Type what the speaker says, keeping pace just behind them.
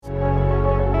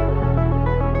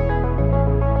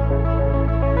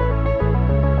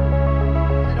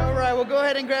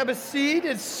and grab a seat.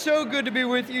 It's so good to be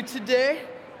with you today.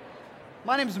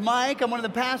 My name's Mike. I'm one of the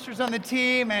pastors on the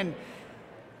team, and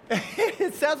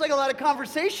it sounds like a lot of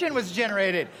conversation was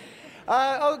generated.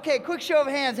 Okay, quick show of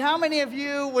hands. How many of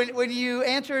you, when you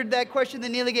answered that question that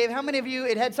Neely gave, how many of you,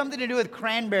 it had something to do with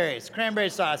cranberry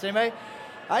sauce? Anybody?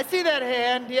 I see that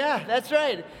hand. Yeah, that's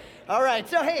right. All right,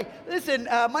 so hey, listen,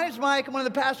 my name's Mike. I'm one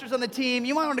of the pastors on the team.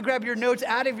 You might want to grab your notes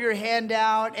out of your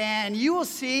handout, and you will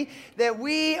see that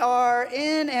we are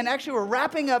in, and actually we're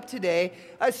wrapping up today,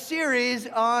 a series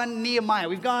on Nehemiah.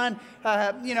 We've gone,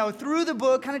 through the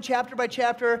book, kind of chapter by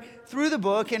chapter through the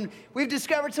book, and we've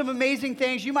discovered some amazing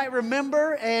things you might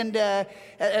remember, and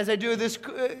as I do this,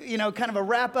 kind of a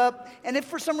wrap up, and if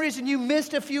for some reason you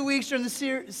missed a few weeks during the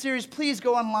series, please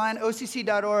go online,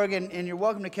 occ.org, and you're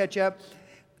welcome to catch up.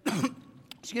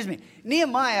 Excuse me.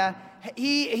 Nehemiah,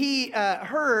 he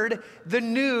heard the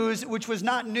news, which was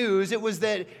not news. It was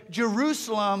that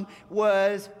Jerusalem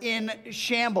was in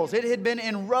shambles. It had been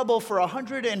in rubble for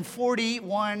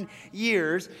 141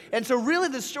 years. And so really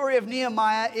the story of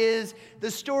Nehemiah is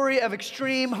the story of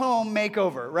extreme home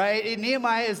makeover, right?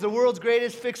 Nehemiah is the world's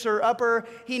greatest fixer-upper.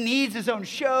 He needs his own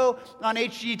show on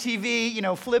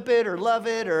HGTV, flip it or love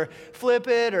it or flip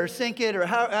it or sink it or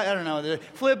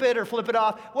flip it or flip it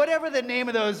off, whatever the name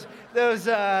of those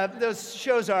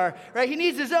shows are, right? He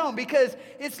needs his own because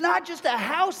it's not just a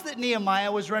house that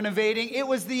Nehemiah was renovating, it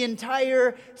was the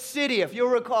entire city. If you'll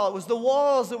recall, it was the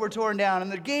walls that were torn down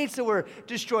and the gates that were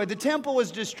destroyed, the temple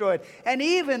was destroyed, and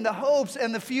even the hopes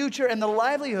and the future and the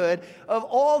livelihood of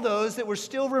all those that were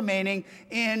still remaining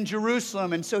in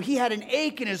Jerusalem. And so he had an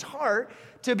ache in his heart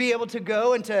to be able to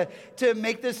go and to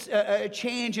make this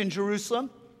change in Jerusalem.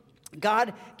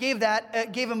 God gave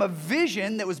him a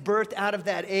vision that was birthed out of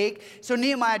that ache. So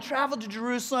Nehemiah traveled to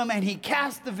Jerusalem and he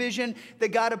cast the vision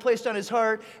that God had placed on his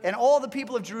heart. And all the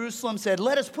people of Jerusalem said,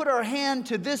 let us put our hand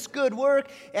to this good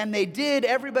work. And they did.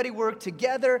 Everybody worked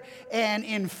together. And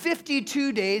in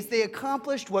 52 days, they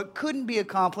accomplished what couldn't be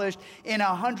accomplished in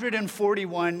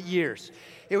 141 years.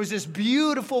 It was this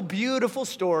beautiful, beautiful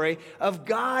story of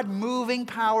God moving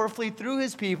powerfully through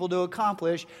his people to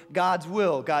accomplish God's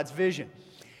will, God's vision.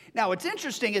 Now, what's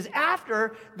interesting is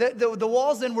after the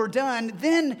walls then were done,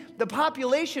 then the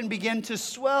population began to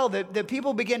swell. The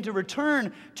people began to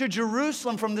return to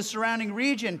Jerusalem from the surrounding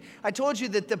region. I told you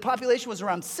that the population was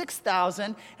around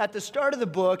 6,000 at the start of the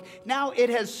book. Now it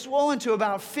has swollen to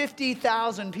about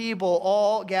 50,000 people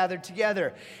all gathered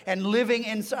together and living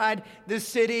inside this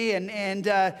city.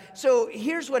 And so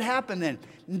here's what happened then.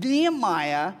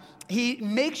 Nehemiah, he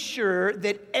makes sure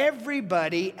that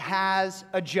everybody has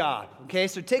a job. Okay,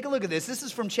 so take a look at this. This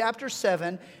is from chapter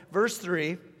 7, verse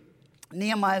 3.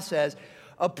 Nehemiah says,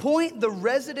 appoint the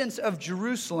residents of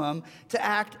Jerusalem to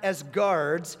act as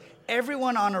guards,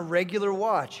 everyone on a regular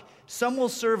watch. Some will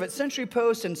serve at sentry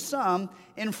posts and some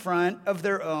in front of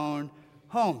their own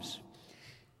homes.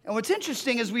 And what's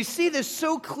interesting is we see this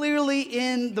so clearly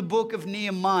in the book of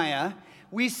Nehemiah.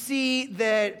 We see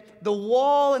that the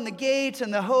wall and the gates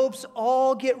and the hopes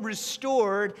all get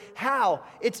restored. How?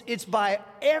 It's by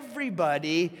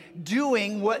everybody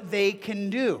doing what they can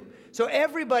do. So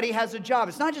everybody has a job.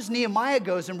 It's not just Nehemiah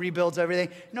goes and rebuilds everything.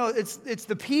 No, it's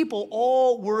the people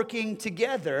all working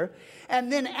together. And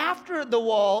then after the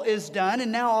wall is done,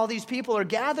 and now all these people are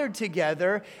gathered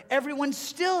together, everyone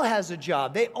still has a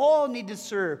job. They all need to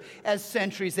serve as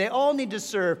sentries. They all need to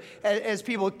serve as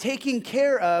people taking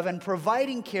care of and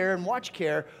providing care and watch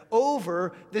care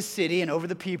over the city and over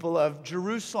the people of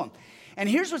Jerusalem. And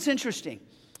here's what's interesting.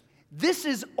 This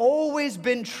has always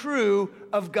been true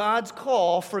of God's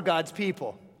call for God's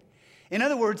people. In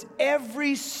other words,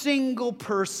 every single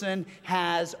person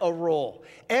has a role.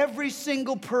 Every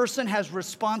single person has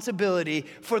responsibility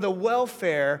for the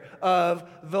welfare of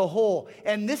the whole.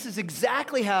 And this is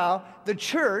exactly how the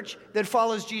church that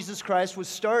follows Jesus Christ was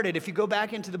started. If you go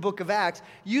back into the book of Acts,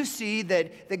 you see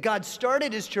that God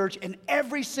started his church and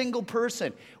every single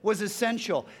person was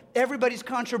essential. Everybody's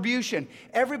contribution,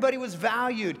 everybody was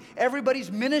valued,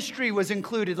 everybody's ministry was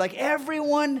included. Like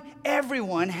everyone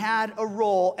had a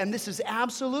role, and this is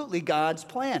absolutely God's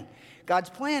plan.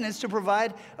 God's plan is to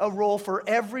provide a role for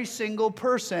every single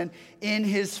person in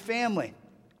his family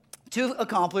to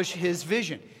accomplish his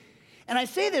vision. And I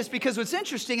say this because what's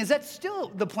interesting is that's still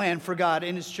the plan for God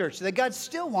in his church, that God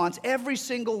still wants every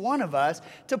single one of us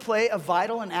to play a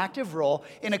vital and active role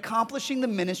in accomplishing the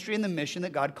ministry and the mission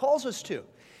that God calls us to.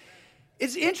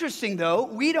 It's interesting, though,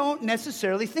 we don't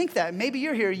necessarily think that. Maybe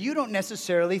you're here, you don't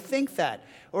necessarily think that,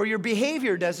 or your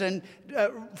behavior doesn't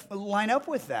line up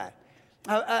with that.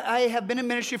 I have been in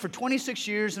ministry for 26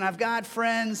 years, and I've got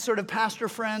friends, sort of pastor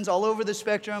friends all over the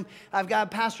spectrum. I've got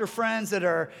pastor friends that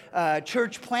are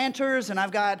church planters, and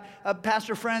I've got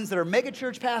pastor friends that are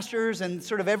megachurch pastors and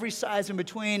sort of every size in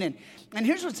between. And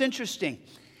here's what's interesting.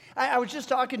 I was just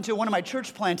talking to one of my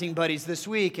church planting buddies this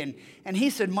week, and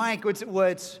he said, Mike,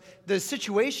 what's the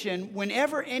situation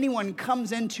whenever anyone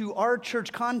comes into our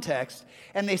church context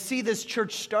and they see this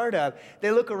church startup,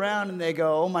 they look around and they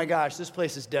go, oh my gosh, this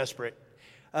place is desperate.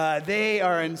 They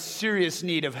are in serious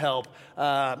need of help.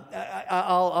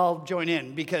 I'll join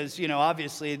in because,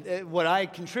 obviously what I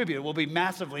contribute will be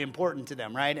massively important to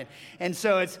them, right? And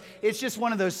so it's just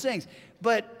one of those things.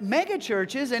 But mega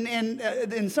churches, and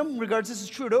in some regards this is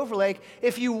true at Overlake,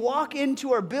 if you walk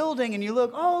into our building and you look,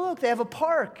 oh, look, they have a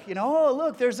park. Oh,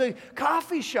 look, there's a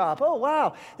coffee shop. Oh,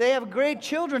 wow. They have great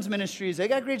children's ministries. They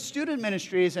got great student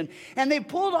ministries. And they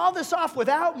pulled all this off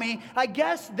without me. I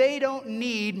guess they don't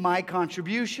need my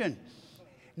contribution.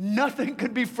 Nothing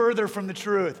could be further from the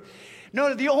truth.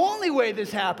 No, the only way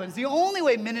this happens, the only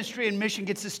way ministry and mission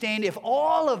gets sustained, if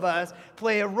all of us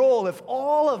play a role, if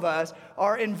all of us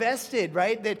are invested,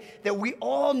 right? That we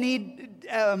all need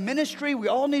ministry, we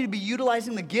all need to be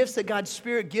utilizing the gifts that God's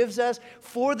Spirit gives us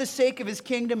for the sake of His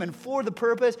kingdom and for the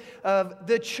purpose of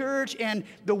the church and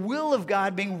the will of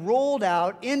God being rolled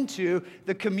out into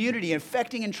the community,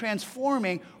 affecting and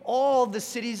transforming all the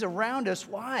cities around us.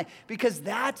 Why? Because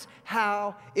that's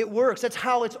how it works. That's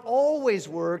how it's always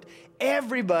worked.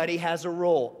 Everybody has a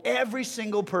role. Every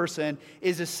single person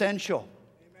is essential.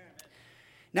 Amen.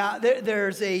 Now,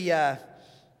 there's a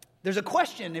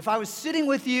question. If I was sitting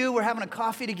with you, we're having a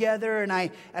coffee together, and I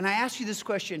ask you this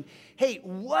question, hey,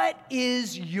 what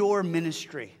is your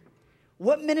ministry?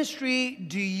 What ministry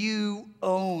do you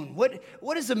own?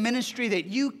 What is a ministry that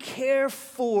you care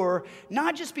for,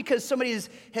 not just because somebody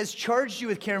has charged you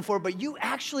with caring for, but you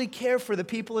actually care for the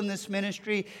people in this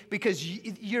ministry because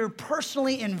you're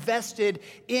personally invested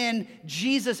in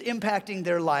Jesus impacting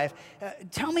their life?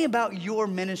 Tell me about your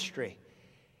ministry.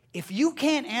 If you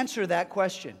can't answer that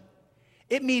question,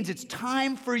 it means it's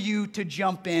time for you to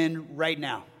jump in right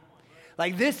now.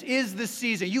 Like, this is the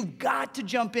season. You've got to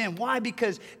jump in. Why?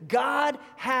 Because God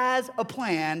has a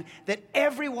plan that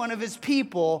every one of His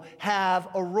people have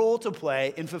a role to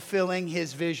play in fulfilling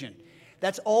His vision.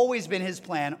 That's always been His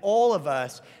plan, all of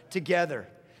us together.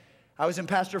 I was in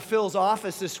Pastor Phil's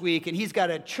office this week, and he's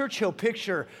got a Churchill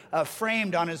picture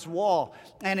framed on his wall.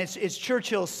 And it's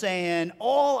Churchill saying,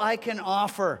 all I can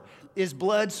offer is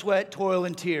blood, sweat, toil,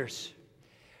 and tears.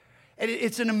 And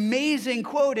it's an amazing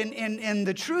quote, and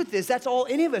the truth is that's all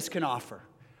any of us can offer.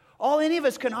 All any of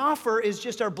us can offer is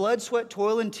just our blood, sweat,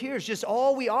 toil, and tears. Just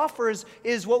all we offer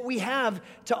is what we have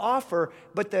to offer.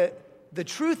 But the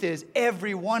truth is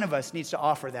every one of us needs to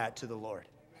offer that to the Lord.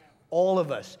 All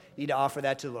of us need to offer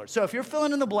that to the Lord. So if you're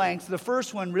filling in the blanks, the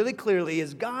first one really clearly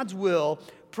is God's will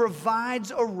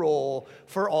provides a role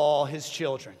for all His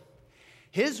children.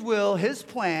 His will, His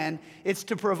plan, it's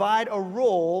to provide a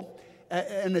role,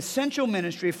 an essential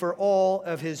ministry for all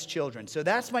of His children. So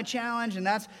that's my challenge, and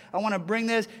I want to bring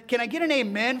this. Can I get an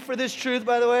amen for this truth,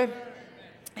 by the way?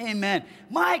 Amen.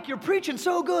 Mike, you're preaching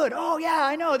so good. Oh, yeah,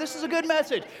 I know. This is a good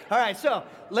message. All right, so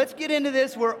let's get into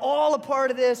this. We're all a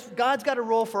part of this. God's got a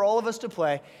role for all of us to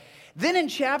play. Then in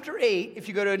chapter 8, if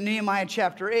you go to Nehemiah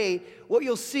chapter 8, what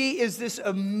you'll see is this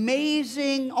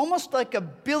amazing, almost like a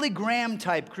Billy Graham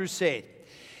type crusade.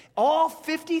 All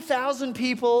 50,000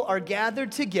 people are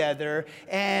gathered together,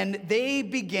 and they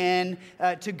begin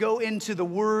to go into the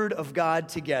Word of God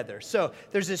together. So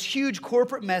there's this huge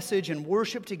corporate message and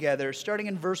worship together, starting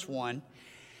in verse 1. It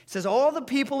says, all the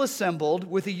people assembled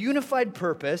with a unified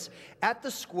purpose at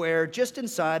the square just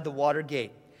inside the water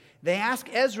gate. They ask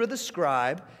Ezra the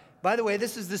scribe. By the way,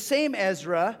 this is the same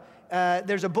Ezra.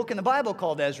 There's a book in the Bible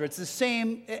called Ezra. It's the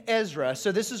same Ezra.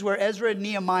 So this is where Ezra and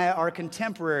Nehemiah are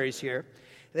contemporaries here.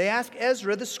 They asked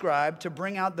Ezra the scribe to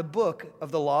bring out the book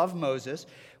of the law of Moses,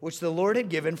 which the Lord had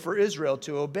given for Israel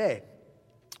to obey.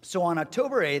 So on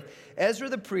October 8th, Ezra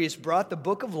the priest brought the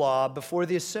book of law before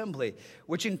the assembly,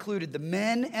 which included the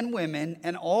men and women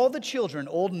and all the children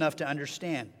old enough to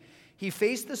understand. He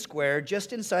faced the square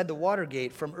just inside the water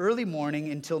gate from early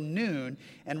morning until noon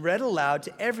and read aloud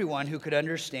to everyone who could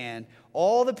understand.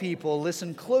 All the people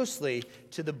listened closely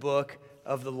to the book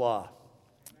of the law.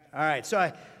 All right, so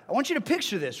I want you to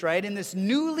picture this, right? In this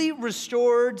newly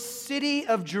restored city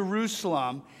of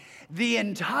Jerusalem, the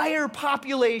entire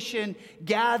population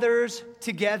gathers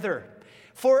together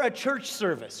for a church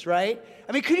service, right?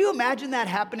 I mean, could you imagine that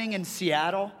happening in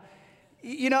Seattle?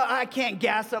 You know, I can't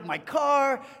gas up my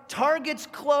car, Target's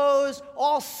closed,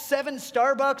 all 7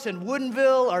 Starbucks in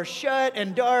Woodinville are shut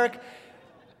and dark.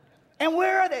 And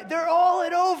where are they? They're all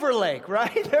at Overlake,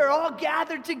 right? They're all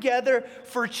gathered together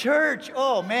for church.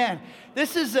 Oh, man.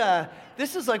 This is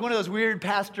like one of those weird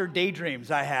pastor daydreams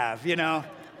I have, you know?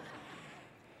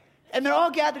 And they're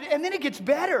all gathered, and then it gets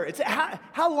better. It's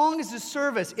how long is this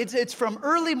service? It's from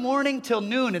early morning till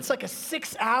noon. It's like a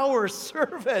 6-hour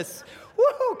service.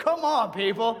 Woo, come on,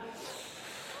 people.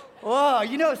 Whoa,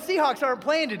 you know, Seahawks aren't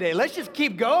playing today. Let's just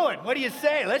keep going. What do you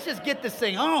say? Let's just get this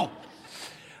thing on.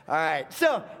 All right,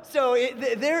 so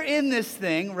they're in this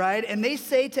thing, right? And they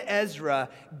say to Ezra,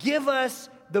 give us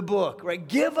the book, right?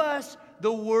 Give us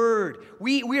the word.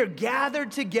 We are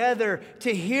gathered together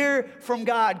to hear from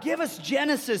God. Give us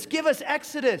Genesis. Give us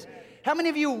Exodus. How many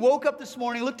of you woke up this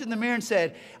morning, looked in the mirror and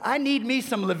said, I need me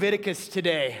some Leviticus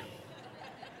today?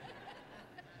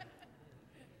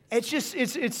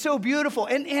 It's so beautiful.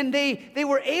 And they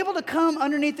were able to come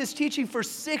underneath this teaching for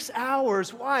 6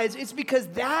 hours. Why? It's because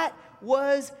that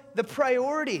was the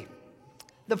priority.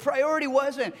 The priority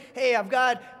wasn't, hey, I've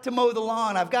got to mow the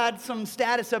lawn. I've got some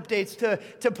status updates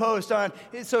to post on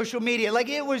social media. Like,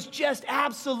 it was just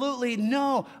absolutely,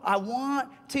 no, I want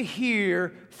to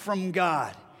hear from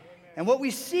God. And what we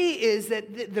see is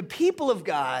that the people of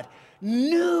God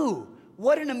knew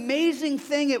what an amazing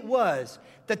thing it was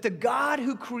that the God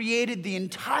who created the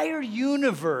entire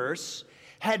universe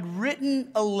had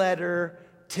written a letter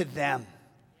to them.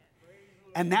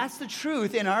 And that's the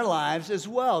truth in our lives as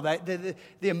well. That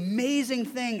the amazing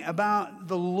thing about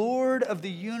the Lord of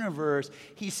the universe,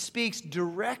 he speaks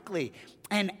directly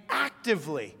and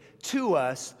actively to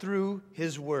us through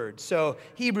his word. So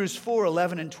Hebrews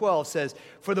 4:11 and 12 says,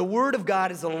 for the word of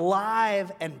God is alive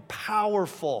and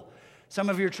powerful. Some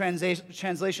of your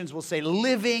translations will say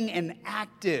living and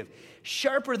active,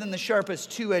 sharper than the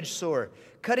sharpest two-edged sword,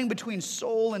 cutting between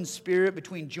soul and spirit,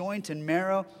 between joint and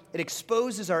marrow. It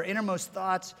exposes our innermost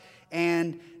thoughts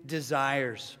and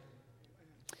desires.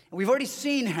 And we've already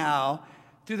seen how,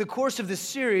 through the course of this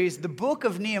series, the book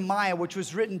of Nehemiah, which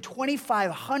was written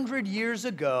 2,500 years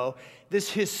ago, this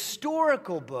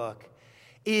historical book,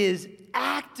 is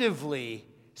actively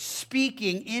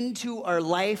speaking into our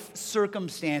life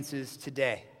circumstances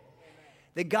today.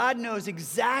 That God knows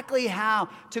exactly how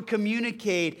to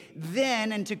communicate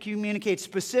then and to communicate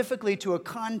specifically to a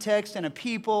context and a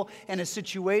people and a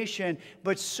situation.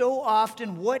 But so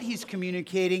often what he's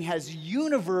communicating has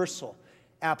universal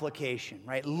application,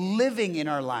 right? Living in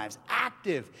our lives,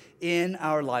 active in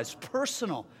our lives,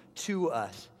 personal to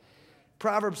us.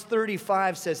 Proverbs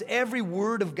 35 says, every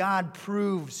word of God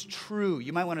proves true.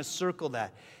 You might want to circle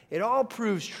that. It all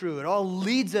proves true. It all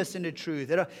leads us into truth.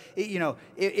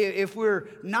 If we're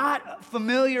not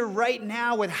familiar right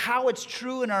now with how it's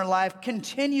true in our life,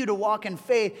 continue to walk in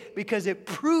faith because it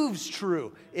proves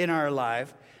true in our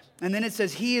life. And then it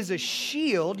says, he is a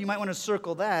shield, you might want to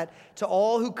circle that, to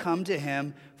all who come to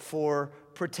him for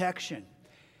protection.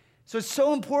 So it's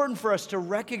so important for us to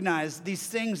recognize these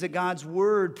things that God's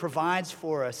word provides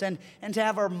for us and to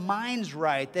have our minds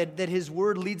right, that his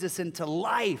word leads us into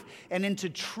life and into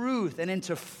truth and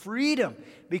into freedom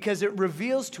because it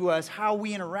reveals to us how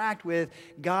we interact with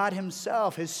God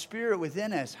himself, his spirit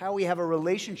within us, how we have a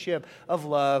relationship of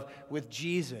love with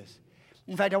Jesus.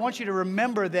 In fact, I want you to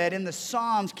remember that in the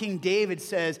Psalms, King David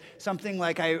says something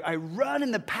like, I run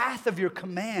in the path of your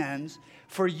commands,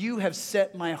 for you have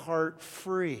set my heart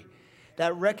free.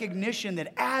 That recognition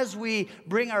that as we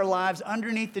bring our lives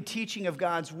underneath the teaching of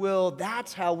God's will,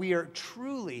 that's how we are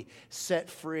truly set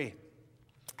free.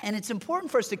 And it's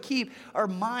important for us to keep our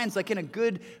minds like in a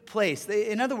good place.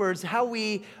 In other words, how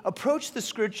we approach the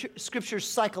scriptures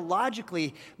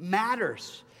psychologically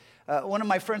matters. One of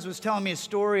my friends was telling me a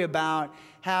story about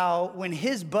how when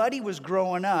his buddy was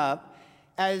growing up,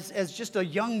 as just a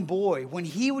young boy, when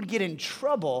he would get in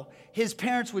trouble, his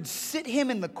parents would sit him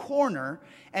in the corner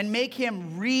and make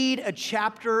him read a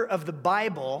chapter of the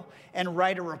Bible and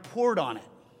write a report on it.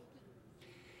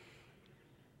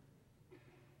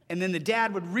 And then the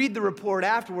dad would read the report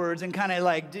afterwards and kind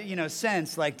of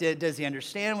sense, does he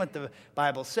understand what the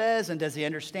Bible says? And does he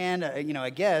understand, I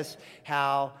guess,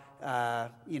 how,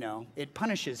 it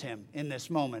punishes him in this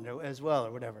moment as well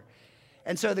or whatever.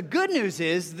 And so the good news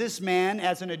is this man,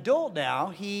 as an adult now,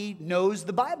 he knows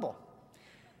the Bible.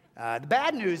 The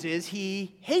bad news is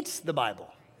he hates the Bible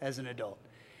as an adult.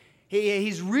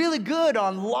 He's really good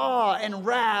on law and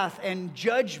wrath and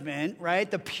judgment, right?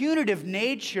 The punitive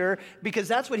nature, because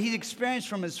that's what he experienced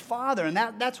from his father, and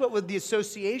that's what the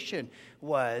association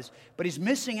was. But he's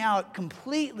missing out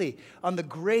completely on the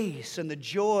grace and the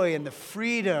joy and the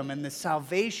freedom and the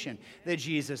salvation that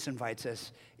Jesus invites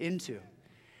us into.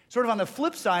 Sort of on the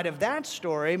flip side of that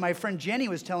story, my friend Jenny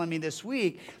was telling me this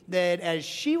week that as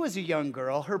she was a young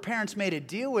girl, her parents made a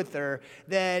deal with her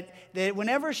that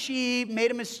whenever she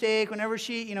made a mistake, whenever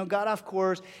she got off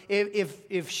course,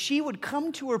 if she would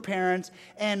come to her parents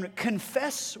and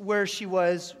confess where she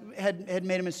had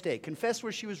made a mistake, confess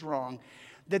where she was wrong,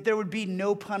 that there would be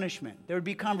no punishment. There would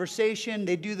be conversation.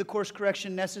 They'd do the course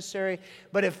correction necessary.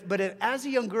 But if as a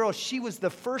young girl, she was the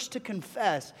first to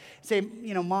confess, say,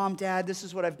 Mom, Dad, this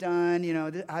is what I've done.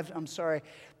 I'm sorry.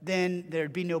 Then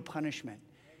there'd be no punishment.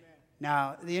 Amen.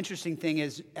 Now, the interesting thing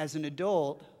is, as an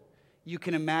adult, you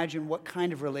can imagine what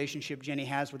kind of relationship Jenny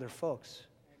has with her folks.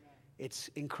 Amen. It's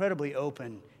incredibly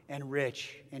open and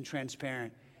rich and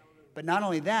transparent. But not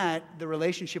only that, the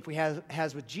relationship we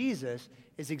has with Jesus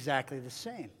is exactly the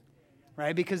same,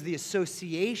 right? Because the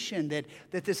association that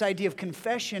this idea of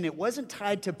confession, it wasn't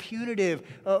tied to punitive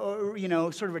or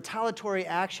sort of retaliatory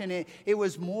action. It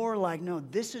was more like, no,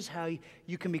 this is how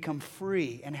you can become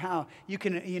free and how you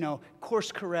can,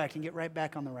 course correct and get right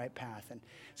back on the right path. And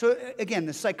so again,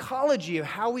 the psychology of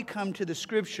how we come to the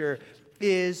Scripture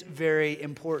is very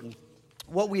important.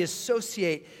 What we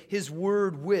associate His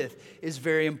Word with is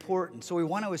very important. So we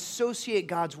want to associate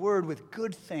God's Word with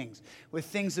good things, with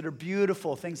things that are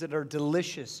beautiful, things that are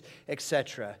delicious,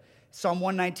 etc. Psalm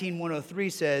 119, 103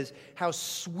 says, "How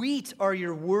sweet are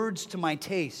your words to my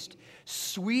taste,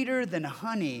 sweeter than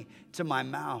honey to my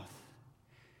mouth."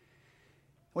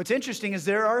 What's interesting is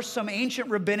there are some ancient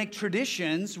rabbinic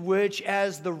traditions which,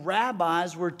 as the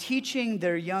rabbis were teaching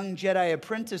their young Jedi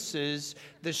apprentices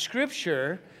the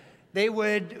Scripture, They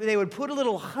would put a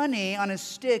little honey on a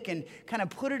stick and kind of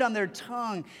put it on their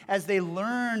tongue as they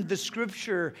learned the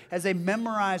Scripture, as they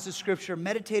memorized the Scripture,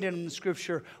 meditated on the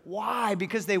Scripture. Why?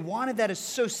 Because they wanted that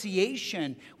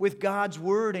association with God's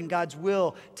Word and God's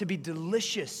will to be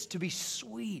delicious, to be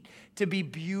sweet, to be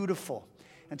beautiful.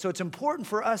 And so it's important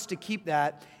for us to keep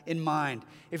that in mind.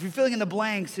 If you're filling in the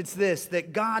blanks, it's this,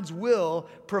 that God's will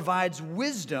provides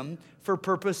wisdom for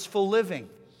purposeful living.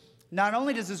 Not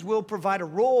only does His will provide a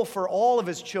role for all of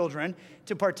His children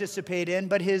to participate in,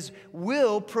 but His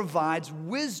will provides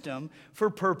wisdom for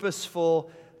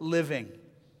purposeful living.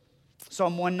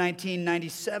 Psalm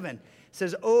 119:97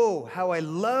 says, "Oh, how I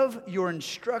love your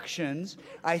instructions.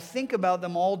 I think about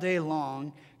them all day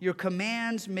long. Your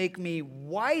commands make me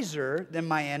wiser than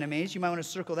my enemies." You might want to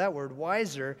circle that word,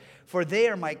 wiser, "for they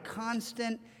are my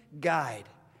constant guide."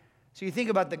 So you think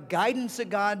about the guidance that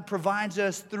God provides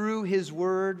us through His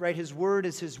Word, right? His Word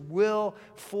is His will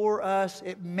for us.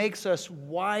 It makes us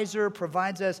wiser,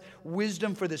 provides us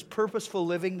wisdom for this purposeful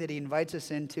living that He invites us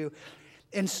into.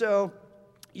 And so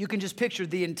you can just picture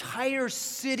the entire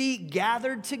city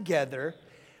gathered together,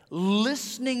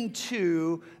 listening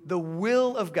to the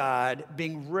will of God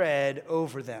being read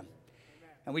over them.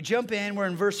 And we jump in, we're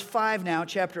in verse 5 now,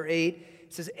 chapter 8.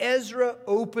 It says, Ezra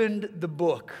opened the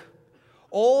book.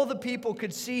 All the people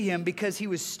could see him because he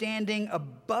was standing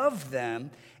above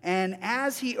them, and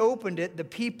as he opened it, the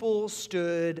people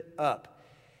stood up.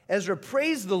 Ezra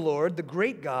praised the Lord, the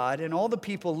great God, and all the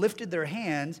people lifted their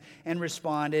hands and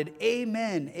responded,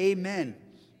 "Amen, amen."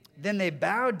 Then they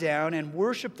bowed down and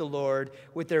worshiped the Lord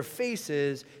with their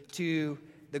faces to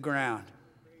the ground.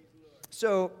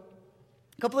 So,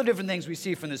 a couple of different things we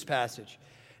see from this passage.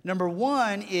 Number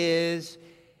one is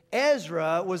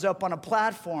Ezra was up on a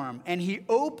platform and he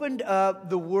opened up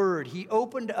the Word. He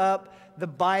opened up the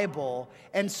Bible.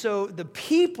 And so the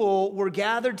people were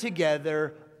gathered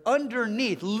together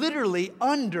underneath, literally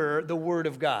under the Word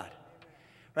of God.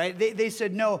 Right? They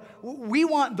said, no, we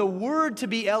want the Word to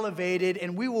be elevated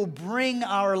and we will bring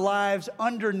our lives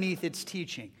underneath its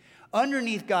teaching,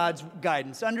 underneath God's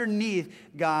guidance, underneath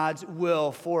God's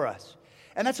will for us.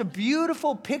 And that's a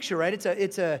beautiful picture, right?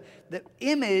 The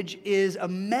image is a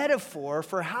metaphor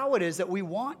for how it is that we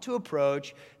want to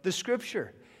approach the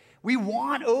Scripture. We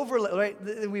want Overlake,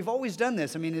 right? We've always done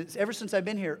this. I mean, ever since I've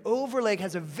been here, Overlake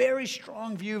has a very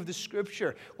strong view of the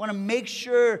Scripture. Want to make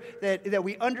sure that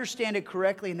we understand it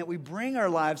correctly and that we bring our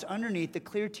lives underneath the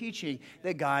clear teaching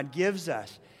that God gives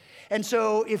us. And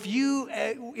so if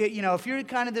if you're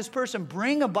kind of this person,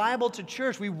 bring a Bible to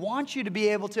church. We want you to be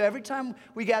able to, every time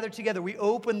we gather together, we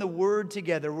open the Word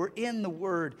together. We're in the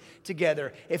Word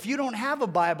together. If you don't have a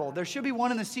Bible, there should be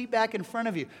one in the seat back in front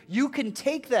of you. You can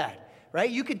take that, right?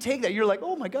 You can take that. You're like,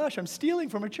 oh my gosh, I'm stealing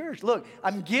from a church. Look,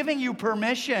 I'm giving you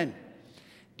permission.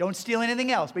 Don't steal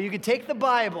anything else, but you can take the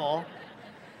Bible.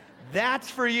 That's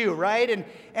for you, right?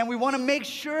 And we want to make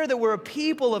sure that we're a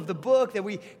people of the book, that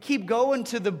we keep going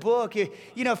to the book. You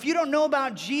know, if you don't know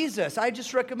about Jesus, I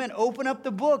just recommend open up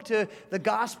the book to the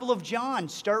Gospel of John.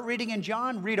 Start reading in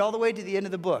John, read all the way to the end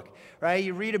of the book, right?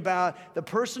 You read about the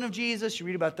person of Jesus, you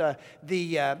read about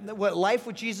what life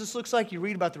with Jesus looks like, you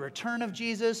read about the return of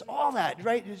Jesus, all that,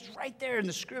 right? It's right there in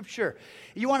the scripture.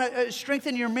 You want to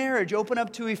strengthen your marriage, open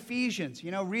up to Ephesians,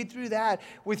 you know, read through that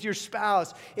with your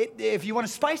spouse. If you want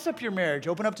to spice up your marriage,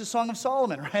 open up to Song of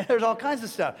Solomon, right? There's all kinds of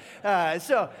stuff.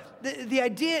 So the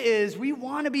idea is we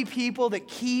want to be people that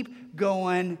keep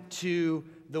going to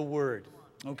the Word,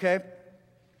 okay?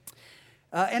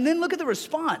 And then look at the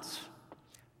response.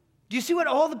 Do you see what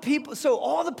all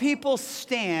the people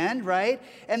stand, right?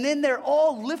 And then they're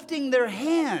all lifting their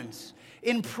hands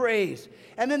in praise.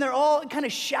 And then they're all kind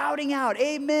of shouting out,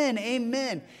 amen,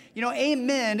 amen. You know,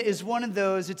 amen is one of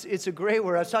those, it's a great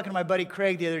word. I was talking to my buddy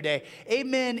Craig the other day.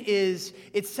 Amen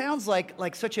it sounds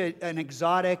like such an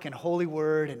exotic and holy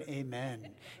word, and amen,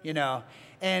 you know.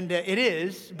 And it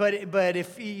is, but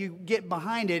if you get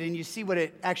behind it and you see what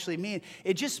it actually means,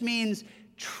 it just means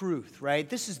truth, right?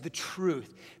 This is the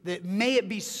truth. That may it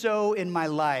be so in my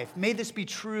life. May this be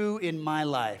true in my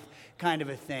life, kind of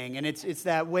a thing. And it's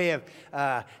that way of,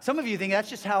 some of you think that's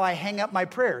just how I hang up my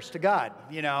prayers to God,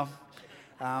 you know.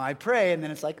 I pray and then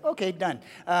it's like, okay, done.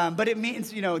 But it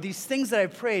means, you know, these things that I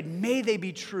prayed, may they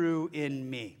be true in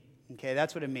me. Okay,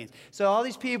 that's what it means. So all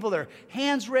these people, their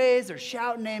hands raised, they're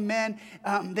shouting amen.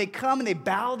 They come and they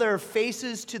bow their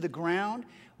faces to the ground.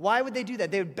 Why would they do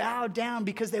that? They would bow down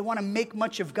because they want to make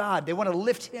much of God. They want to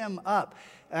lift him up.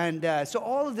 And so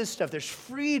all of this stuff, there's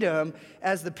freedom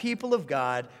as the people of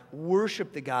God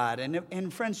worship the God.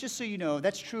 And friends, just so you know,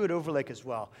 that's true at Overlake as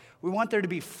well. We want there to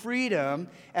be freedom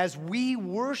as we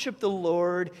worship the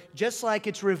Lord just like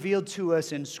it's revealed to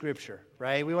us in Scripture,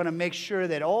 right? We want to make sure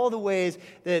that all the ways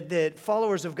that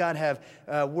followers of God have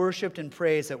worshiped and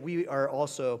praised, that we are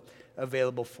also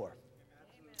available for.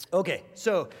 Okay,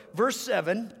 so verse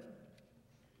 7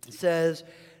 says,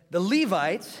 the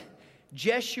Levites,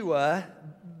 Jeshua,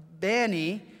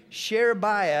 Bani,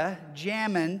 Sherebiah,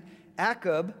 Jamin,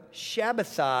 Akub,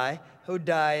 Shabbathai,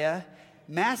 Hodiah,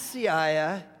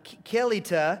 Maaseiah,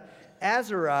 Kelita,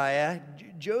 Azariah,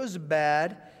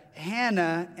 Jozabad,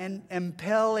 Hannah, and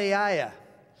Pelaiah.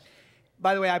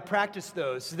 By the way, I practiced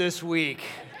those this week.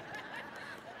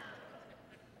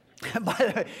 By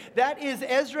the way, that is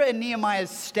Ezra and Nehemiah's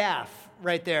staff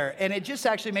right there. And it just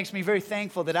actually makes me very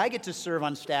thankful that I get to serve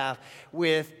on staff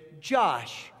with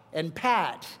Josh and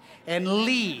Pat and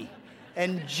Lee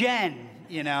and Jen,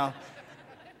 you know.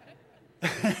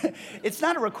 It's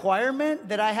not a requirement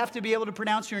that I have to be able to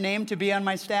pronounce your name to be on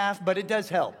my staff, but it does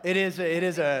help. It is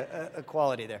a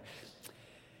quality there.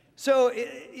 So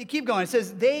you keep going. It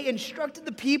says, they instructed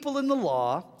the people in the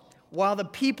law while the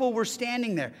people were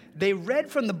standing there. They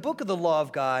read from the book of the law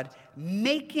of God,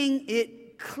 making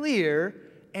it clear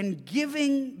and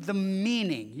giving the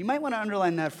meaning. You might want to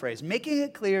underline that phrase, making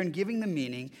it clear and giving the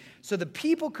meaning so the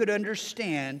people could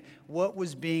understand what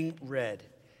was being read.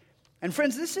 And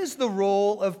friends, this is the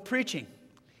role of preaching.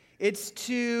 It's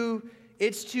to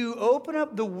open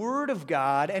up the Word of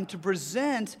God and to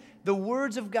present the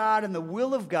words of God and the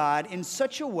will of God in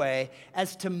such a way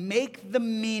as to make the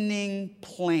meaning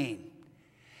plain,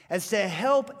 as to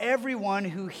help everyone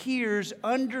who hears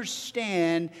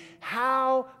understand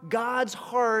how God's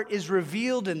heart is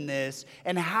revealed in this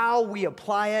and how we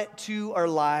apply it to our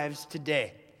lives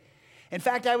today. In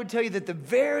fact, I would tell you that the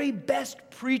very best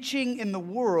preaching in the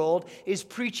world is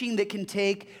preaching that can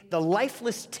take the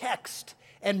lifeless text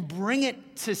and bring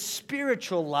it to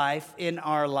spiritual life in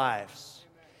our lives.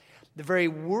 The very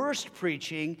worst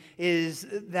preaching is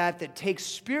that takes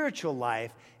spiritual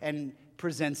life and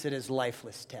presents it as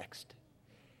lifeless text.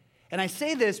 And I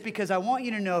say this because I want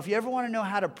you to know, if you ever want to know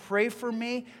how to pray for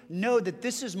me, know that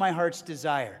this is my heart's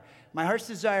desire. My heart's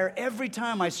desire every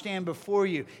time I stand before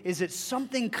you is that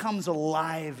something comes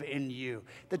alive in you,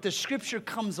 that the Scripture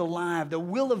comes alive, the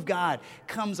will of God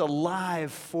comes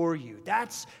alive for you.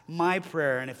 That's my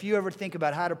prayer. And if you ever think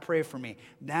about how to pray for me,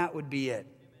 that would be it.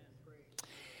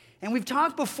 And we've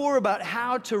talked before about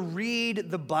how to read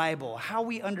the Bible, how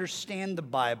we understand the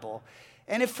Bible.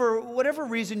 And if for whatever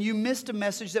reason you missed a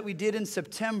message that we did in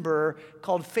September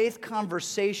called Faith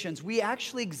Conversations, we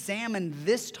actually examined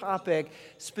this topic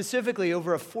specifically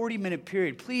over a 40-minute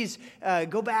period. Please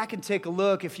go back and take a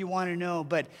look if you want to know.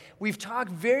 But we've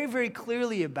talked very, very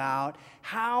clearly about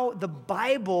how the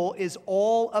Bible is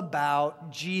all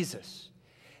about Jesus.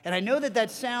 And I know that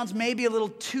that sounds maybe a little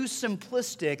too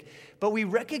simplistic, but we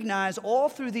recognize all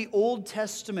through the Old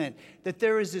Testament that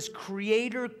there is this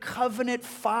creator, covenant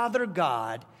Father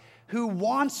God who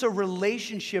wants a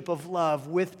relationship of love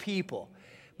with people.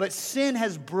 But sin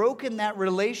has broken that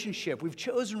relationship. We've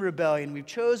chosen rebellion. We've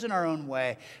chosen our own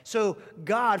way. So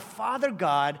God, Father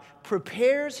God,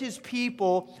 prepares his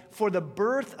people for the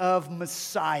birth of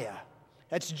Messiah.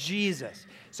 That's Jesus.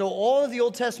 So all of the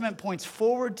Old Testament points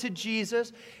forward to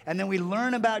Jesus, and then we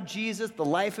learn about Jesus, the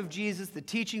life of Jesus, the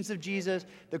teachings of Jesus,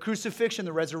 the crucifixion,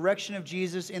 the resurrection of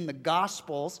Jesus in the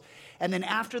Gospels. And then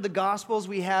after the Gospels,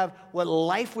 we have what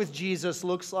life with Jesus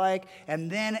looks like.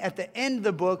 And then at the end of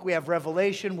the book, we have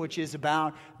Revelation, which is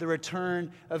about the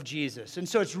return of Jesus. And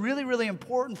so it's really, really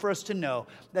important for us to know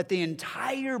that the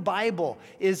entire Bible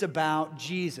is about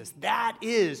Jesus. That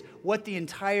is what the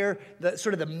entire,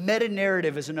 sort of the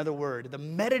meta-narrative is another word. The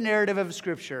meta-narrative of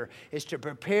Scripture is to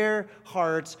prepare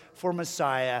hearts for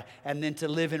Messiah and then to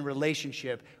live in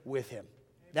relationship with him.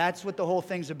 That's what the whole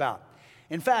thing's about.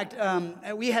 In fact,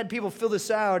 we had people fill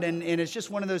this out, and it's just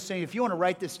one of those things. If you want to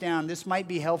write this down, this might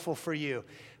be helpful for you.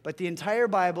 But the entire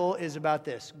Bible is about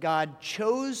this. God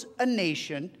chose a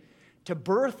nation to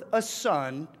birth a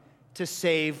son to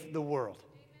save the world.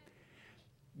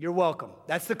 You're welcome.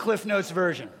 That's the Cliff Notes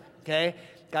version, okay?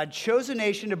 God chose a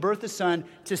nation to birth a son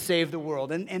to save the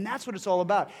world. And that's what it's all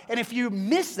about. And if you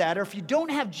miss that, or if you don't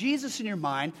have Jesus in your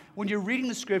mind when you're reading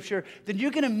the Scripture, then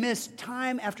you're going to miss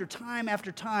time after time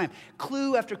after time,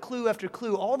 clue after clue after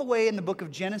clue, all the way in the book of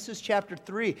Genesis chapter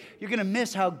 3. You're going to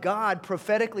miss how God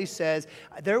prophetically says,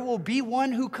 there will be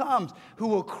one who comes who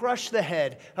will crush the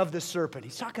head of the serpent.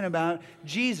 He's talking about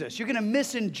Jesus. You're going to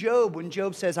miss in Job when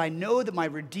Job says, I know that my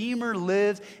Redeemer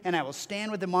lives and I will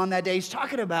stand with him on that day. He's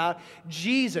talking about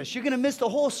Jesus. You're going to miss the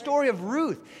whole story of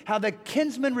Ruth, how the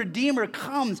kinsman redeemer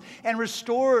comes and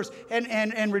restores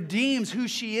and redeems who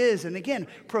she is. And again,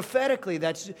 prophetically,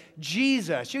 that's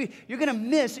Jesus. You're going to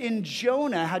miss in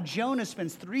Jonah how Jonah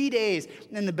spends 3 days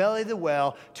in the belly of the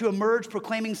whale to emerge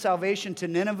proclaiming salvation to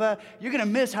Nineveh. You're going to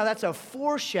miss how that's a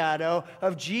foreshadow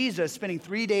of Jesus spending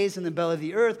 3 days in the belly of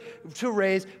the earth to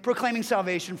raise proclaiming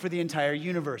salvation for the entire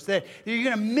universe. That you're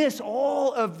going to miss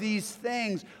all of these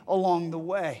things along the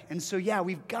way. And so, yeah,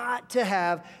 we've got to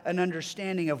have an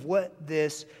understanding of what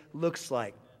this looks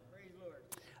like.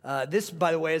 This,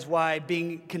 by the way, is why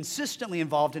being consistently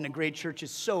involved in a great church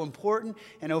is so important.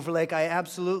 And Overlake, I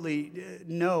absolutely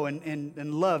know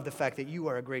and love the fact that you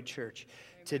are a great church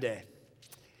today.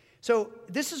 So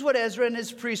this is what Ezra and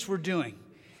his priests were doing.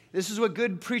 This is what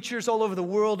good preachers all over the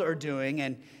world are doing.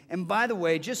 And by the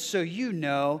way, just so you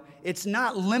know, it's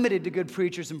not limited to good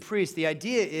preachers and priests. The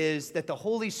idea is that the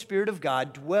Holy Spirit of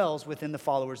God dwells within the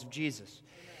followers of Jesus.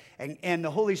 And the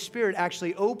Holy Spirit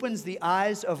actually opens the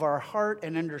eyes of our heart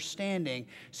and understanding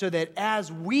so that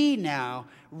as we now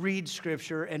read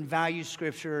Scripture and value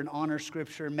Scripture and honor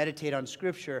Scripture and meditate on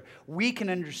Scripture, we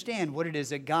can understand what it is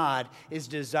that God is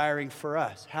desiring for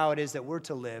us, how it is that we're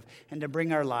to live and to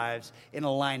bring our lives in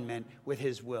alignment with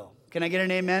His will. Can I get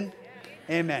an amen?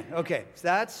 Yeah. Amen. Okay,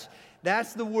 so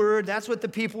that's the word. That's what the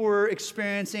people were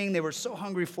experiencing. They were so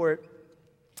hungry for it.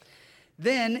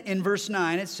 Then in verse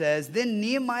 9 it says, Then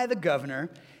Nehemiah the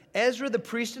governor, Ezra the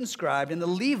priest and scribe, and the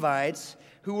Levites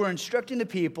who were instructing the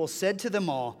people said to them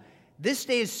all, This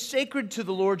day is sacred to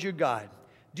the Lord your God.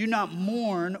 Do not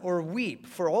mourn or weep,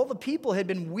 for all the people had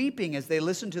been weeping as they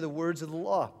listened to the words of the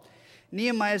law.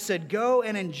 Nehemiah said, Go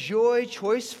and enjoy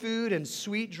choice food and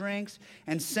sweet drinks,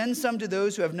 and send some to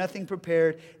those who have nothing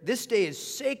prepared. This day is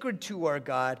sacred to our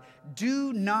God.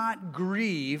 Do not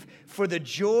grieve, for the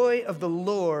joy of the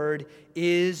Lord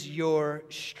is your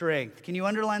strength. Can you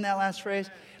underline that last phrase?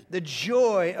 The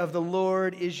joy of the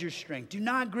Lord is your strength. Do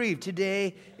not grieve.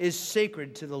 Today is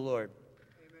sacred to the Lord.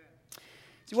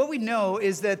 See, what we know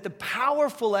is that the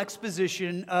powerful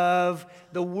exposition of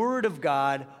the Word of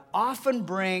God often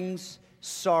brings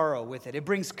sorrow with it. It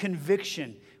brings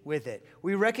conviction with it.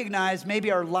 We recognize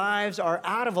maybe our lives are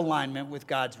out of alignment with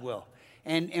God's will,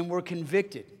 and we're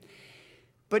convicted.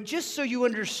 But just so you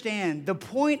understand, the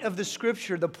point of the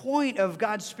Scripture, the point of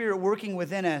God's Spirit working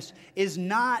within us is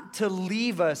not to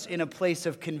leave us in a place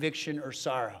of conviction or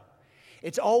sorrow.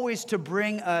 It's always to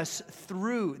bring us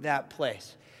through that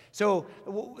place. So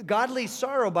godly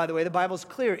sorrow, by the way, the Bible's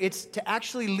clear. It's to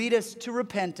actually lead us to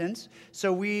repentance.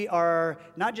 So we are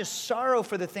not just sorrow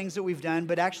for the things that we've done,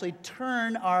 but actually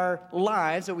turn our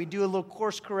lives, that we do a little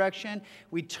course correction.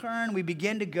 We turn, we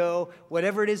begin to go,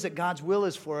 whatever it is that God's will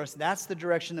is for us, that's the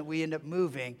direction that we end up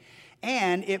moving.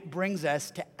 And it brings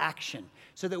us to action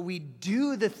so that we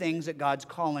do the things that God's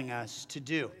calling us to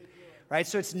do. right?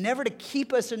 So it's never to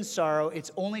keep us in sorrow.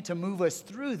 It's only to move us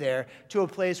through there to a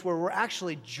place where we're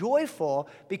actually joyful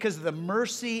because of the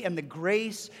mercy and the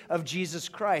grace of Jesus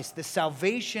Christ, the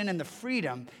salvation and the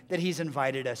freedom that he's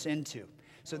invited us into.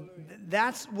 So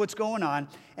that's what's going on.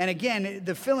 And again,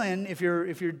 the fill-in, if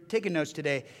you're taking notes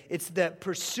today, it's that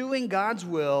pursuing God's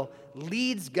will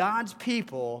leads God's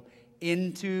people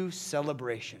into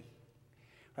celebration.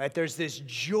 Right? There's this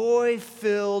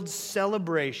joy-filled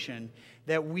celebration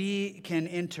that we can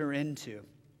enter into.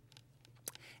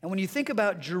 And when you think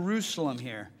about Jerusalem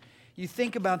here, you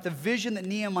think about the vision that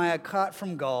Nehemiah caught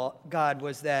from God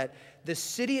was that the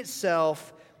city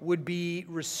itself would be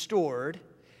restored.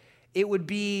 It would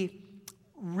be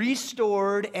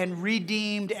restored and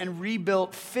redeemed and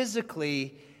rebuilt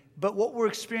physically, but what we're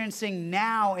experiencing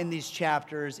now in these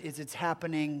chapters is it's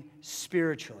happening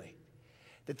spiritually.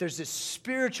 That there's this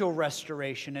spiritual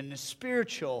restoration and a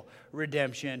spiritual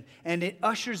redemption, and it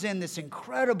ushers in this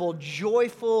incredible,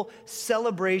 joyful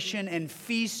celebration and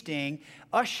feasting,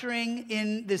 ushering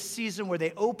in this season where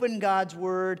they open God's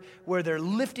word, where they're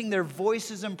lifting their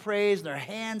voices in praise, their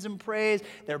hands in praise,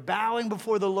 they're bowing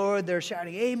before the Lord, they're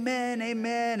shouting, amen,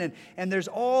 amen, and there's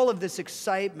all of this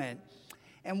excitement.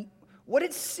 And what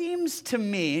it seems to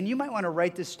me, and you might want to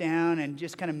write this down and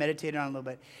just kind of meditate on it a little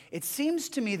bit. It seems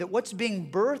to me that what's being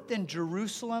birthed in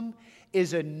Jerusalem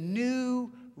is a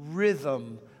new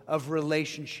rhythm of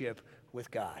relationship with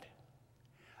God.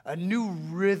 A new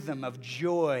rhythm of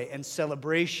joy and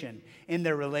celebration in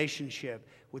their relationship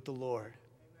with the Lord.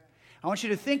 I want you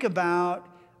to think about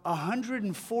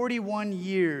 141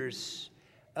 years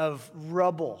of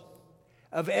rubble,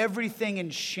 of everything in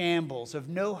shambles, of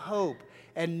no hope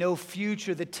and no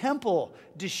future. The temple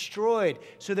destroyed,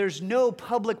 so there's no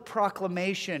public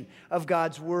proclamation of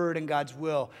God's word and God's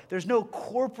will. There's no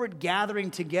corporate gathering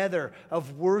together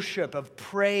of worship, of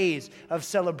praise, of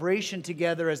celebration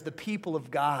together as the people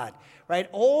of God, right?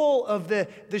 All of the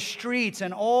streets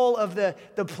and all of the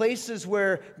places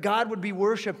where God would be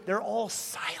worshiped, they're all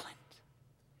silent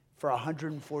for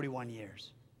 141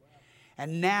 years.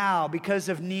 And now, because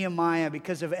of Nehemiah,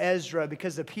 because of Ezra,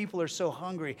 because the people are so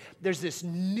hungry, there's this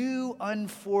new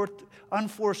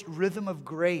unforced rhythm of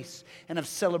grace and of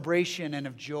celebration and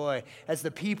of joy as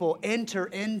the people enter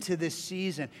into this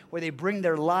season where they bring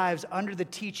their lives under the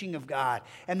teaching of God.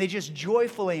 And they just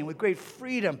joyfully and with great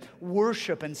freedom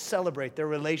worship and celebrate their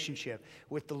relationship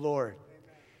with the Lord.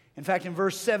 In fact, in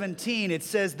verse 17, it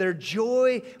says their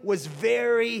joy was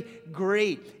very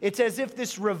great. It's as if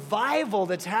this revival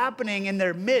that's happening in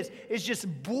their midst is just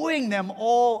buoying them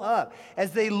all up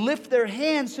as they lift their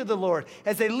hands to the Lord,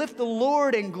 as they lift the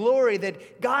Lord in glory,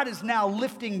 that God is now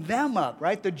lifting them up,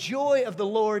 right? The joy of the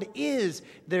Lord is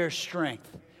their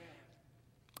strength.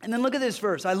 And then look at this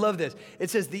verse. I love this. It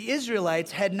says, the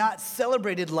Israelites had not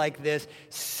celebrated like this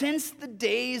since the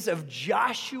days of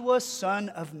Joshua, son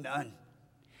of Nun.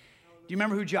 Do you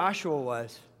remember who Joshua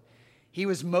was? He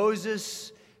was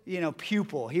Moses'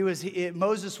 pupil.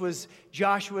 Moses was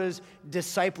Joshua's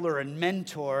discipler and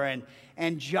mentor.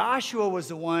 And Joshua was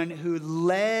the one who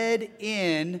led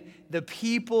in the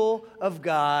people of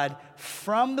God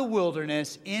from the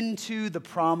wilderness into the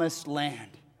promised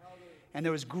land. And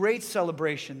there was great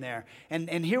celebration there.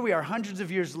 And here we are hundreds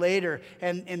of years later,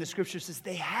 and the scripture says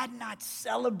they had not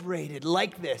celebrated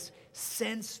like this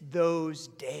since those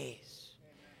days.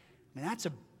 I mean, that's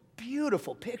a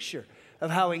beautiful picture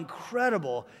of how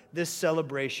incredible this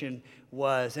celebration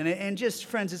was. And just,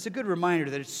 friends, it's a good reminder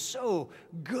that it's so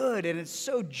good and it's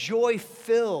so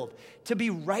joy-filled to be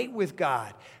right with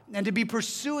God and to be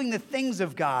pursuing the things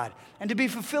of God and to be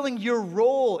fulfilling your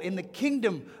role in the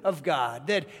kingdom of God.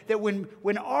 That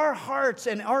when our hearts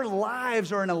and our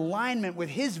lives are in alignment with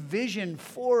His vision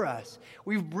for us,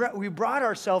 we brought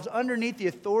ourselves underneath the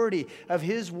authority of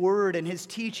His word and His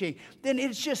teaching, then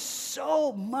it's just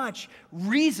so much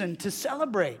reason to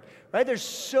celebrate, right? There's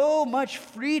so much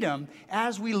freedom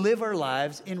as we live our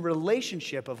lives in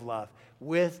relationship of love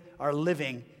with our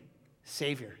living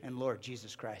Savior and Lord,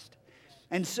 Jesus Christ.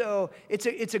 And so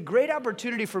it's a great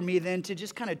opportunity for me then to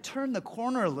just kind of turn the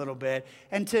corner a little bit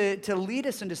and to lead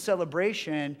us into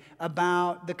celebration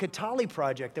about the Katali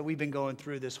project that we've been going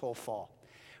through this whole fall.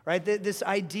 Right? This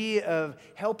idea of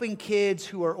helping kids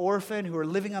who are orphaned, who are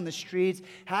living on the streets,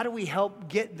 how do we help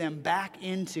get them back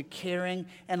into caring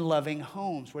and loving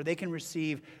homes where they can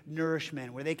receive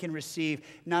nourishment, where they can receive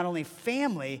not only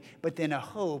family, but then a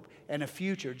hope and a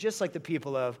future, just like the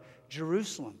people of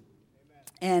Jerusalem.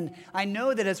 And I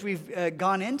know that as we've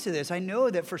gone into this, I know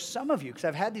that for some of you, because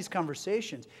I've had these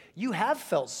conversations, you have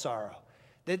felt sorrow.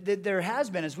 That there has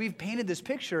been, as we've painted this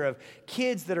picture of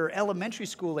kids that are elementary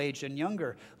school age and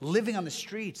younger, living on the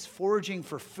streets, foraging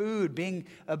for food, being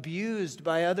abused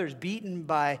by others, beaten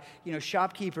by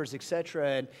shopkeepers,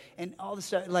 etc., and all this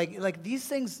stuff. Like these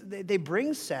things, they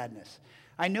bring sadness.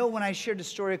 I know when I shared a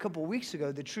story a couple of weeks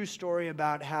ago, the true story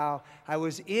about how I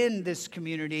was in this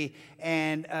community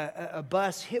and a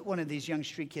bus hit one of these young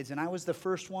street kids, and I was the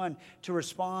first one to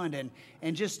respond. And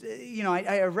just,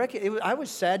 I was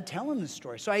sad telling this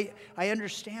story. So I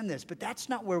understand this, but that's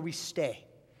not where we stay.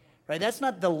 Right? That's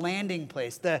not the landing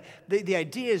place. The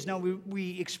idea is, no,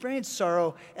 we experience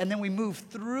sorrow and then we move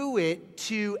through it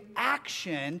to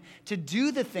action to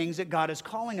do the things that God is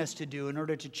calling us to do in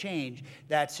order to change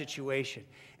that situation.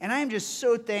 And I am just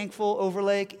so thankful,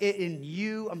 Overlake, in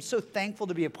you. I'm so thankful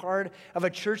to be a part of a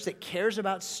church that cares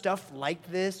about stuff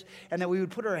like this and that we would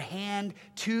put our hand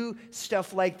to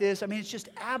stuff like this. I mean, it's just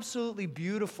absolutely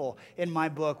beautiful in my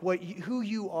book, who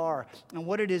you are and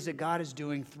what it is that God is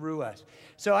doing through us.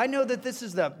 So I know that this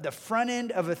is the front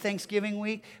end of a Thanksgiving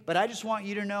week, but I just want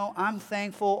you to know I'm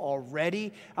thankful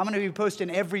already. I'm going to be posting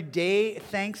every day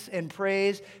thanks and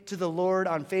praise to the Lord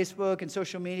on Facebook and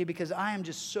social media because I am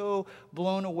just so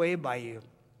blown away by you.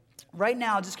 Right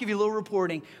now, I'll just give you a little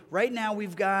reporting. Right now,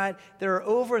 there are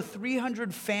over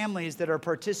 300 families that are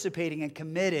participating and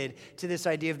committed to this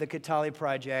idea of the Katali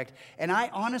Project. And I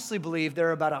honestly believe there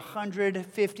are about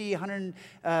 150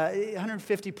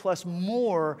 plus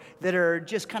more that are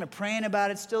just kind of praying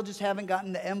about it, still just haven't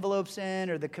gotten the envelopes in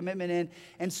or the commitment in.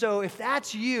 And so if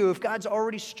that's you, if God's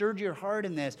already stirred your heart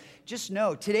in this, just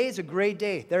know today is a great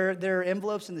day. There are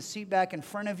envelopes in the seat back in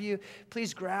front of you.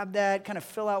 Please grab that, kind of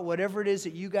fill out whatever it is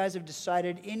that you guys have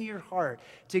decided in your heart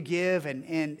to give,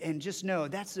 and just know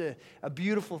that's a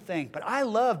beautiful thing. But I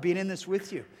love being in this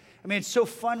with you. I mean, it's so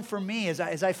fun for me as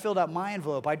I filled out my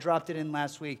envelope. I dropped it in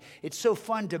last week. It's so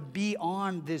fun to be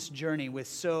on this journey with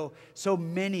so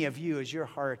many of you as your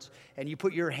hearts, and you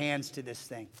put your hands to this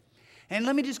thing. And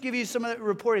let me just give you some of the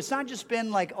report. It's not just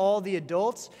been like all the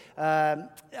adults.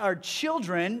 Our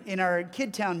children in our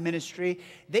Kid Town ministry,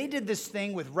 they did this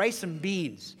thing with rice and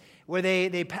beans, where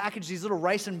they packaged these little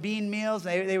rice and bean meals.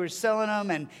 They were selling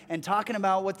them and talking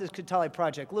about what this Katali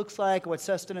Project looks like, what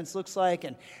sustenance looks like.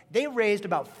 And they raised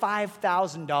about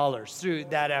 $5,000 through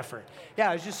that effort.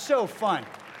 Yeah, it was just so fun.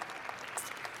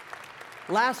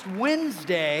 Last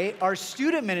Wednesday, our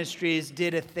student ministries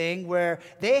did a thing where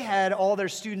they had all their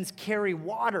students carry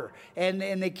water, and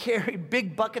they carried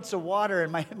big buckets of water.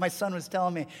 And my son was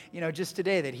telling me, just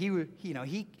today that he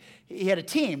had a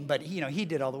team, but he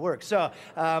did all the work. So,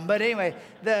 but anyway,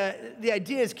 the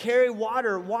idea is carry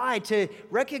water. Why? To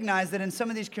recognize that in some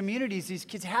of these communities, these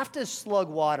kids have to slug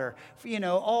water, for,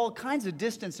 all kinds of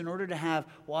distance in order to have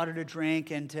water to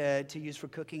drink and to use for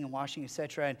cooking and washing,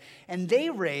 etc. And they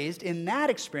raised in that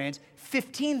experience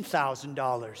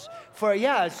 $15,000 for,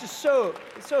 it's just so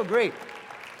great.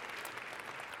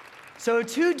 So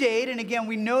to date, and again,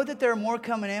 we know that there are more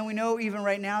coming in. We know even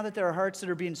right now that there are hearts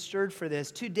that are being stirred for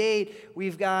this. To date,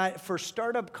 we've got, for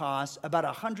startup costs, about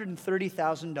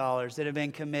 $130,000 that have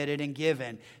been committed and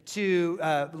given to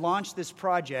launch this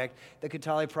project, the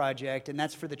Katali Project, and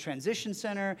that's for the transition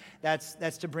center.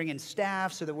 That's to bring in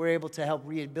staff so that we're able to help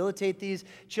rehabilitate these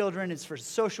children. It's for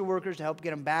social workers to help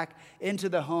get them back into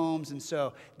the homes, and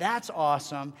so that's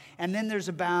awesome. And then there's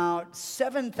about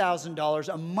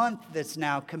 $7,000 a month that's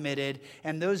now committed,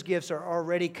 and those gifts are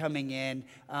already coming in,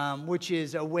 which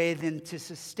is a way then to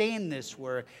sustain this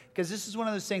work, because this is one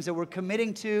of those things that we're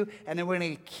committing to, and then we're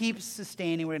going to keep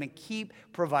sustaining, we're going to keep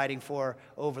providing for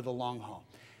over the long haul.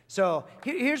 So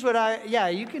here's what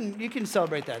you can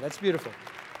celebrate that. That's beautiful.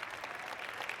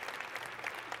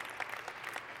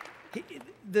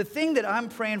 The thing that I'm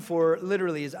praying for,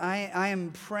 literally, is I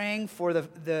am praying for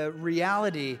the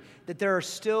reality that there are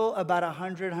still about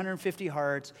 150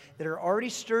 hearts that are already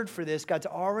stirred for this. God's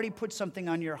already put something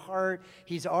on your heart.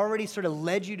 He's already sort of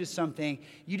led you to something.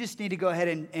 You just need to go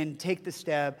ahead and take the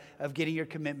step of getting your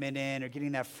commitment in or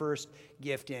getting that first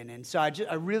gift in. And so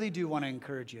I really do want to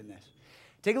encourage you in this.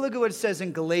 Take a look at what it says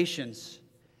in Galatians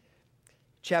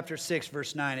chapter 6,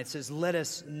 verse 9. It says, "Let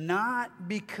us not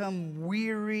become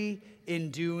weary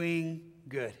in doing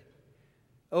good."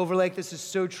 Overlake, this is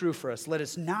so true for us. Let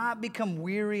us not become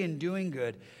weary in doing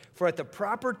good, for at the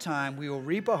proper time we will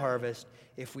reap a harvest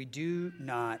if we do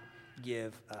not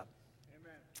give up.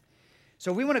 Amen.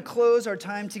 So we want to close our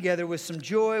time together with some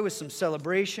joy, with some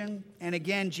celebration. And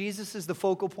again, Jesus is the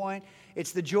focal point.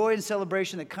 It's the joy and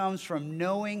celebration that comes from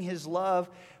knowing his love,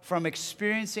 from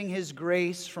experiencing his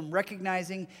grace, from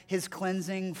recognizing his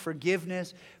cleansing,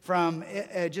 forgiveness, from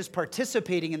just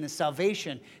participating in the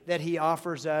salvation that he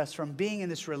offers us, from being in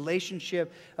this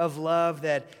relationship of love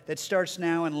that starts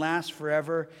now and lasts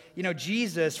forever. You know,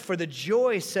 Jesus, for the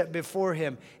joy set before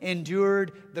him,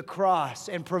 endured the cross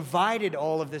and provided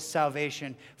all of this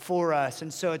salvation for us.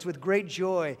 And so it's with great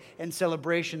joy and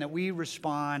celebration that we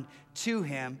respond to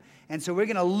him. And so we're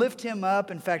going to lift him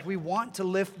up. In fact, we want to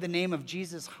lift the name of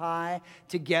Jesus high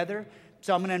together.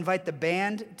 So I'm going to invite the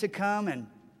band to come. And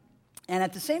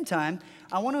at the same time,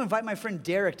 I want to invite my friend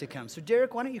Derek to come. So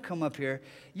Derek, why don't you come up here?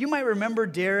 You might remember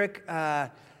Derek.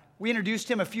 We introduced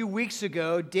him a few weeks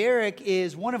ago. Derek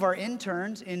is one of our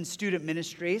interns in student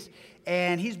ministries,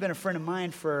 and he's been a friend of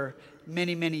mine for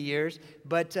many, many years.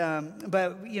 But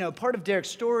you know, part of Derek's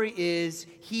story is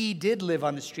he did live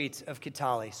on the streets of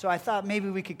Kitale. So I thought maybe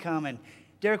we could come and,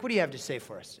 Derek, what do you have to say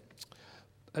for us?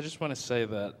 I just want to say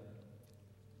that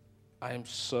I am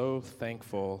so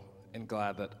thankful and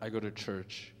glad that I go to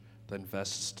church that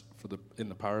invests in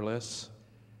the powerless,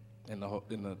 in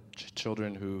the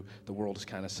children who the world has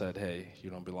kind of said, hey, you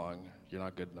don't belong, you're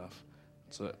not good enough.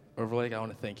 So Overlake, I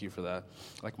want to thank you for that.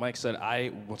 Like Mike said,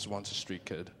 I was once a street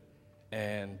kid.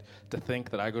 And to think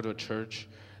that I go to a church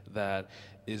that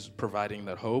is providing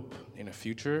that hope in a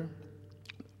future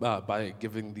by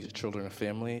giving these children a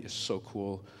family is so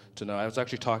cool to know. I was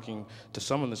actually talking to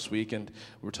someone this week, and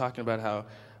we were talking about how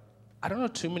I don't know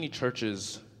too many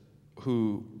churches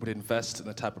who would invest in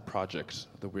the type of project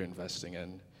that we're investing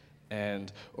in. And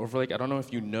Overlake, I don't know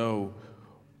if you know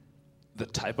the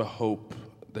type of hope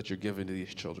that you're giving to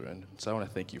these children. So I want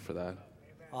to thank you for that.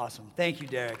 Awesome. Thank you,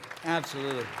 Derek.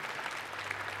 Absolutely.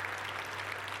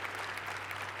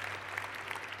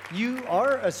 You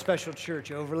are a special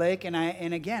church, Overlake,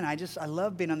 and again, I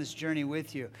love being on this journey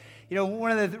with you. You know,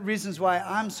 one of the reasons why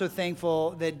I'm so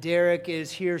thankful that Derek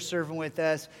is here serving with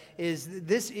us is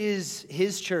this is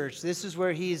his church. This is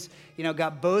where he's, you know,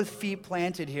 got both feet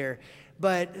planted here.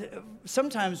 But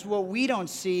sometimes what we don't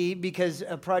see, because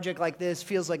a project like this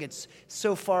feels like it's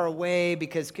so far away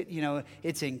because, you know,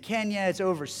 it's in Kenya, it's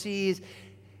overseas.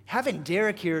 Having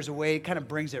Derek here is a way, it kind of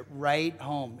brings it right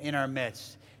home in our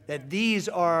midst. That these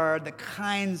are the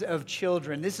kinds of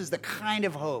children, this is the kind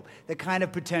of hope, the kind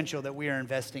of potential that we are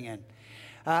investing in.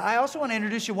 I also want to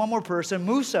introduce you one more person.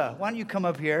 Musa, why don't you come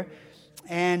up here?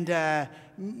 And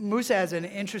Musa has an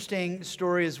interesting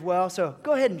story as well. So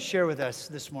go ahead and share with us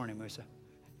this morning, Musa.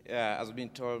 Yeah, as been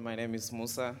told, my name is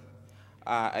Musa.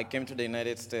 I came to the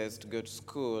United States to go to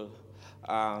school.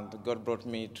 God brought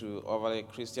me to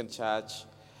Overlake Christian Church.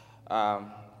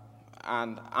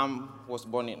 And I was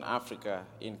born in Africa,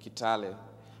 in Kitale.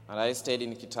 And I stayed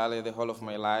in Kitale the whole of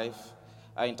my life.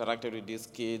 I interacted with these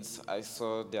kids. I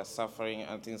saw their suffering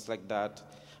and things like that.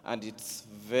 And it's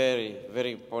very,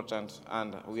 very important.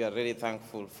 And we are really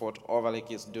thankful for what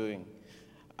Overlake is doing.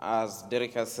 As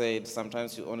Derek has said,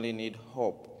 sometimes you only need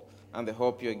hope. And the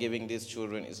hope you're giving these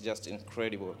children is just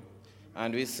incredible.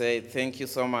 And we say, thank you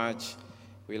so much.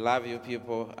 We love you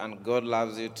people, and God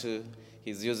loves you too.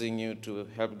 He's using you to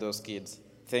help those kids.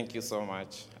 Thank you so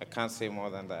much. I can't say more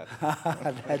than that.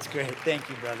 That's great. Thank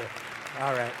you, brother.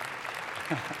 All right.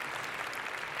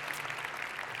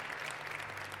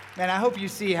 Man, I hope you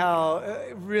see how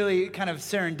really kind of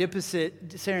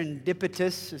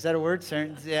serendipitous, is that a word?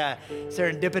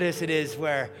 Serendipitous it is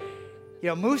where, you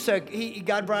know, Musa,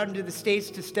 God brought him to the States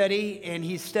to study, and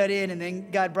he's studying, and then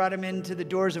God brought him into the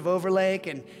doors of Overlake,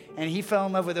 and he fell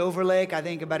in love with Overlake, I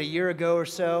think about a year ago or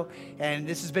so, and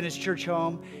this has been his church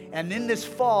home. And then this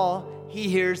fall, he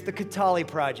hears the Kitale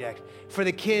Project for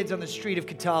the kids on the street of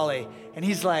Kitale, and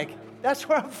he's like, that's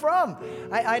where I'm from.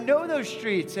 I know those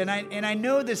streets, and I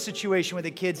know this situation with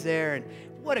the kids there, and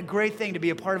what a great thing to be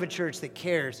a part of a church that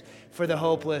cares for the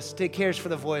hopeless, that cares for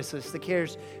the voiceless, that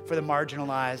cares for the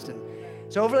marginalized. And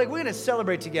so Overlake, we're going to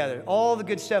celebrate together all the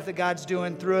good stuff that God's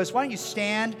doing through us. Why don't you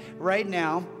stand right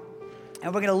now,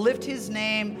 and we're going to lift his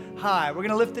name high. We're going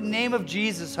to lift the name of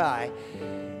Jesus high.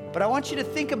 But I want you to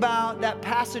think about that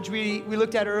passage we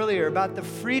looked at earlier about the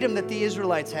freedom that the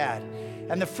Israelites had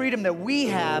and the freedom that we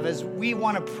have as we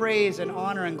want to praise and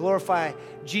honor and glorify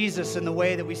Jesus in the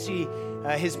way that we see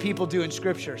his people do in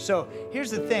Scripture. So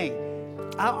here's the thing.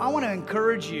 I want to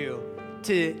encourage you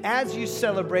to, as you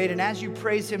celebrate and as you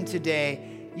praise him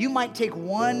today, you might take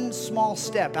one small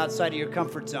step outside of your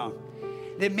comfort zone.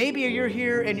 That maybe you're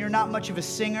here and you're not much of a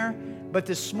singer, but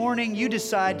this morning you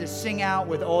decide to sing out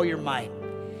with all your might.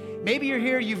 Maybe you're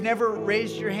here, you've never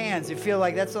raised your hands. You feel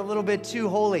like that's a little bit too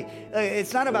holy.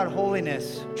 It's not about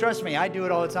holiness. Trust me, I do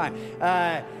it all the time.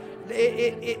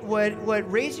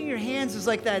 What raising your hands is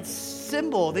like that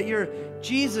symbol that you're,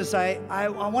 Jesus, I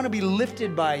want to be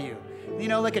lifted by you. You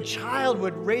know, like a child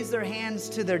would raise their hands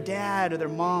to their dad or their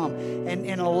mom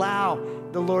and allow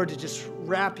the Lord to just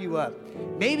wrap you up.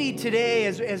 Maybe today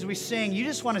as we sing, you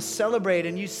just want to celebrate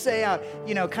and you say out,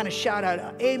 you know, kind of shout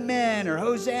out, amen, or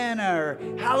Hosanna, or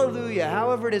hallelujah,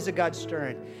 however it is that God's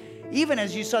stirring. Even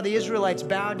as you saw the Israelites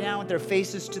bow down with their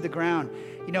faces to the ground.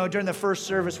 You know, during the first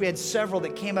service, we had several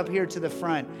that came up here to the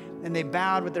front and they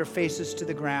bowed with their faces to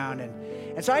the ground.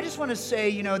 And so I just want to say,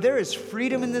 you know, there is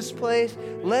freedom in this place.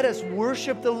 Let us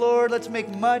worship the Lord. Let's make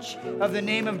much of the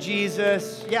name of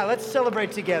Jesus. Yeah, let's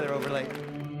celebrate together, Overlake.